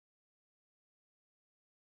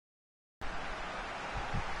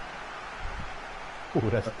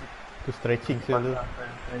That's too stretching.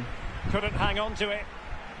 Couldn't hang on to it.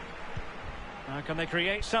 Now can they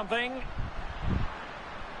create something?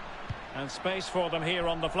 And space for them here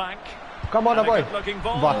on the flank. Come on, boy. Looking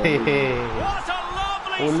ball. What a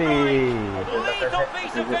lovely strike! Lethal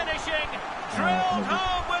piece of finishing. Drilled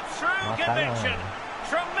home with true conviction.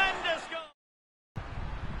 Tremendous goal.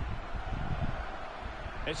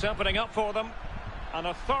 It's opening up for them. An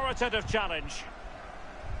authoritative challenge.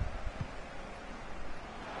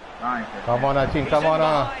 Come on, Achin. Come on.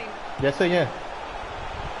 Biasanya.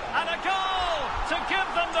 And a goal to give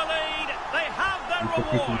them the lead. They have their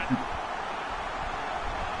reward.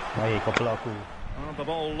 Baik, kau pelak aku. Oh, the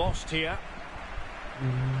ball lost here.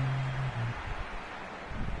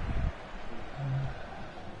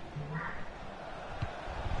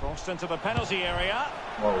 Crossed into the penalty area.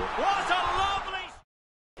 Whoa. What a lovely...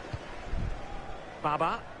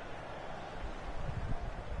 Baba.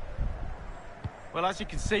 Well, as you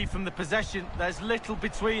can see from the possession, there's little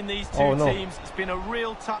between these two teams. It's been a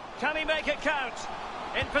real tough... Can he make it count?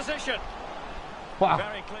 In position. Wow.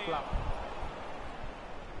 Very clear.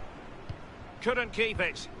 Couldn't keep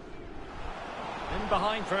it. In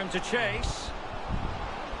behind for him to chase.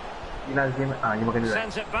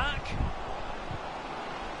 Sends it back.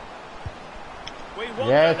 We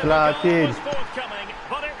wondered if a goal was forthcoming,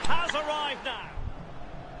 but it has arrived now.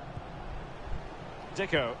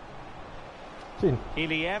 Dicko.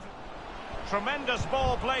 Iliev. Tremendous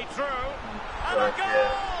ball played through. And a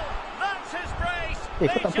goal! That's his brace. They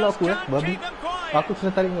just can't keep him quiet. Aku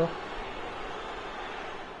sudah tarik kau.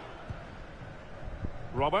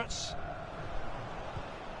 Roberts.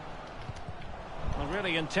 A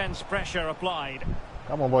really intense pressure applied.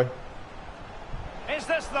 Come on, boy. Is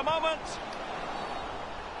this the moment?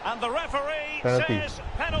 And the referee says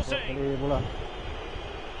penalty.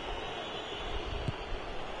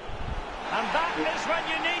 And that is when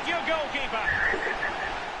you need your goalkeeper.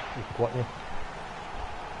 Kuatnya.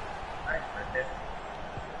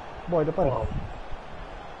 Boy, depan.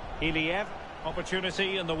 Iliev,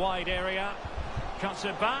 opportunity in the wide area. Cuts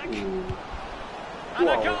it back. And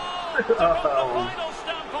a goal to put the final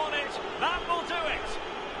stamp on it. That will do it.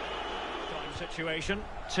 Time situation,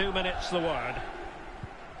 2 minutes the word.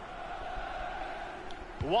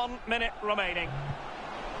 1 minute remaining.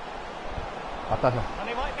 Atas. And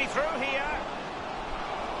he might be through here.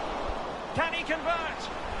 Can he convert?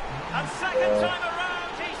 And second time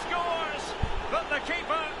around he scores. But the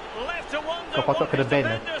keeper left to wonder what his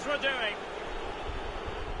defenders were doing.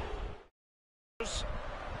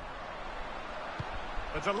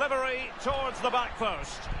 The delivery towards the back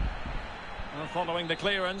post. Well, following the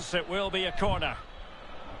clearance, it will be a corner.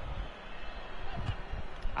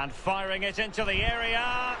 And firing it into the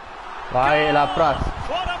area. Baiklah, Pras.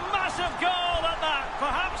 What a massive goal at that.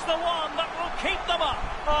 Perhaps the one that will keep them up.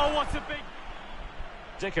 Oh, what a big...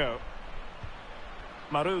 Dicko.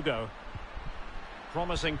 Marugo.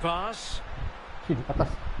 Promising pass. Atas.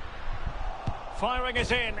 Firing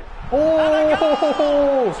it in.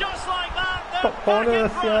 Oh! Just like that. Top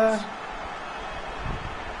corners, yeah.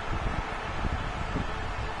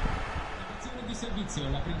 Di servizio,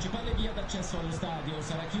 la principale via d'accesso allo stadio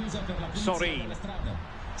sarà chiusa per la pulizia della strada.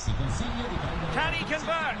 Si consiglia di prendere... Can he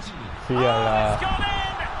convert? Sialah. It's gone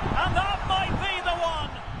in, and that might be the one.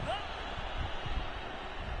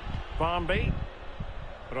 Barnby,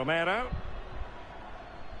 Romero,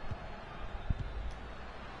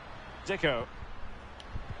 Dicko.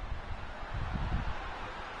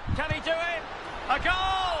 Can he do it? A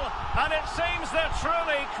goal! And it seems they're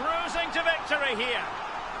truly cruising to victory here.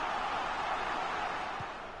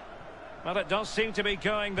 Well, it does seem to be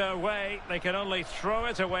going their way. They can only throw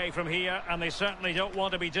it away from here, and they certainly don't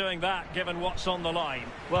want to be doing that, given what's on the line.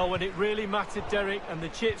 Well, when it really mattered, Derek, and the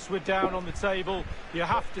chips were down on the table, you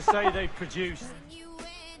have to say they've produced.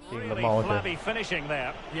 Really flabby finishing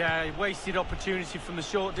there. Yeah, wasted opportunity from the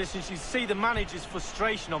short distance. You see the manager's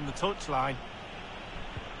frustration on the touchline.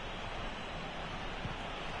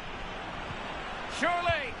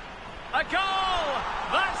 Surely, a goal!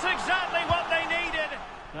 That's exactly what they needed.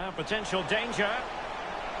 Now potential danger.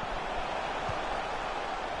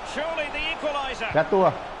 Surely the equaliser.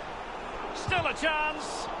 Jatuh. Still a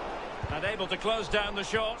chance. And able to close down the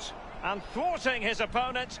shot. And thwarting his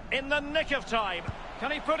opponent in the nick of time.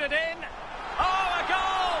 Can he put it in? Oh, a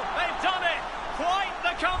goal! They've done it! Quite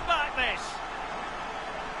the comeback, this.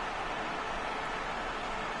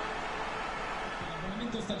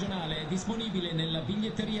 Stagionale disponibile nella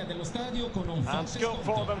biglietteria dello stadio con un and scope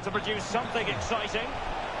for them to produce something exciting.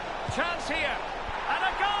 Chance here and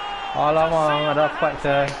a goal. Alamak, dapat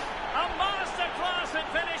saya. A masterclass in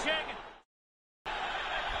finishing.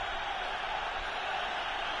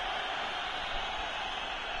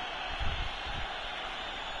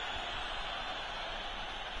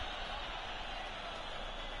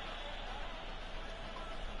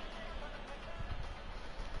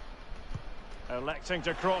 Electing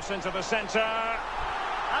to cross into the centre.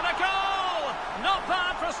 And a goal! Not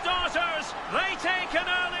bad for starters. They take an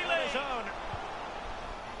early lead.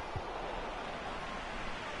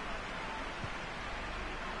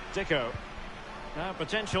 Dicko. Now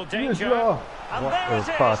potential danger. And there it is,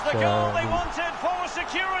 the goal they wanted for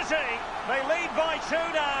security. They lead by 2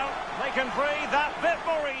 now. They can breathe that bit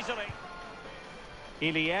more easily.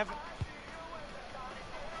 Iliev.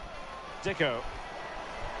 Dicko.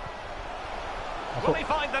 Will he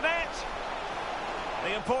find the net?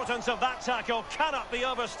 The importance of that tackle cannot be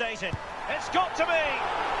overstated. It's got to be.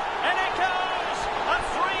 And it goes! A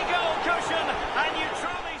 3-goal cushion, and you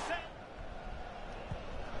truly say...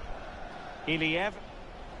 Iliev.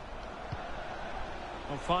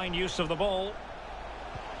 Well, fine use of the ball.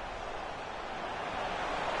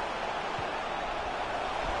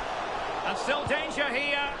 And still danger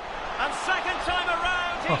here. And second time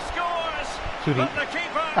around, he scores. But the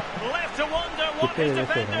keeper left to wonder what his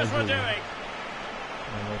defenders were doing.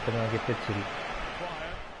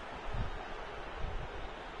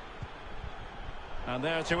 And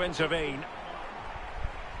there to intervene.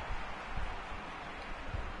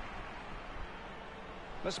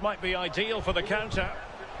 This might be ideal for the counter.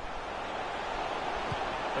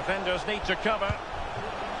 Defenders need to cover.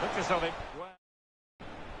 Look at something.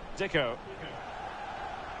 Dicko.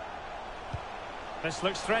 This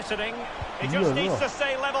looks threatening. He just needs to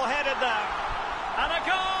stay level-headed now. And a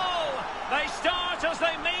goal! They start as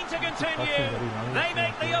they mean to continue. They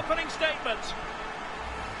make the opening statement.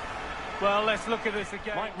 Well, let's look at this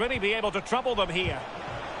again. Might really be able to trouble them here.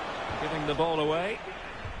 Giving the ball away.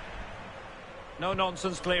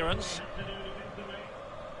 No-nonsense clearance.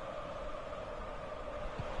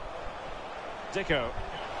 Dicko.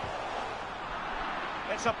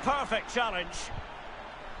 It's a perfect challenge.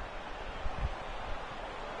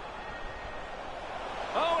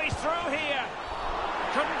 Oh, he's through here.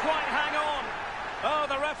 Couldn't quite hang on. Oh,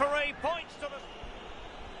 the referee points to the...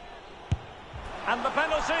 And the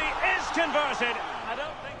penalty is converted. I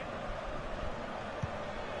don't think...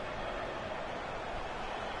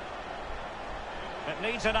 It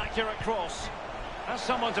needs an accurate cross. Has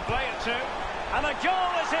someone to play it to. And a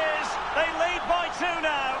goal it is. They lead by 2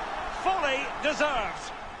 now. Fully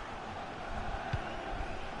deserved.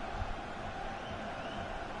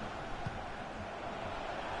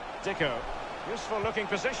 Dicko. Useful looking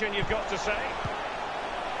position, you've got to say.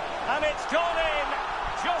 And it's gone in.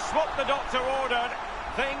 Just what the doctor ordered.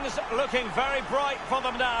 Things looking very bright for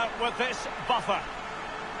them now with this buffer.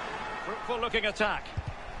 Fruitful looking attack.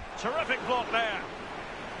 Terrific block there.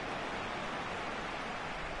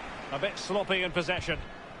 A bit sloppy in possession.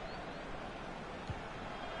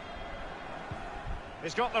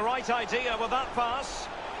 He's got the right idea with that pass.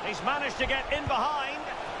 He's managed to get in behind.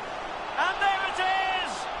 And there it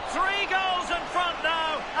is! 3 goals in front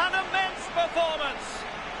now. An immense performance.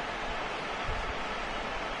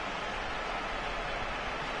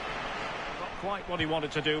 Not quite what he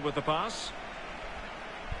wanted to do with the pass.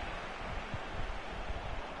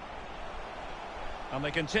 And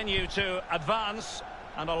they continue to advance.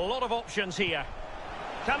 And a lot of options here.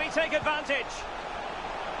 Can he take advantage?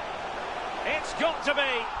 It's got to be.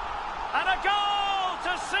 And a goal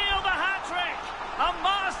to seal the hat-trick. A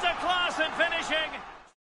masterclass in finishing.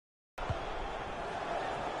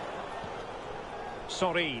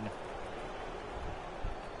 Sorin.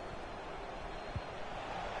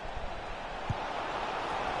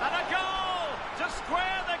 And a goal to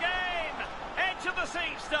square the game. Edge of the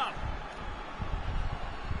seat stuff.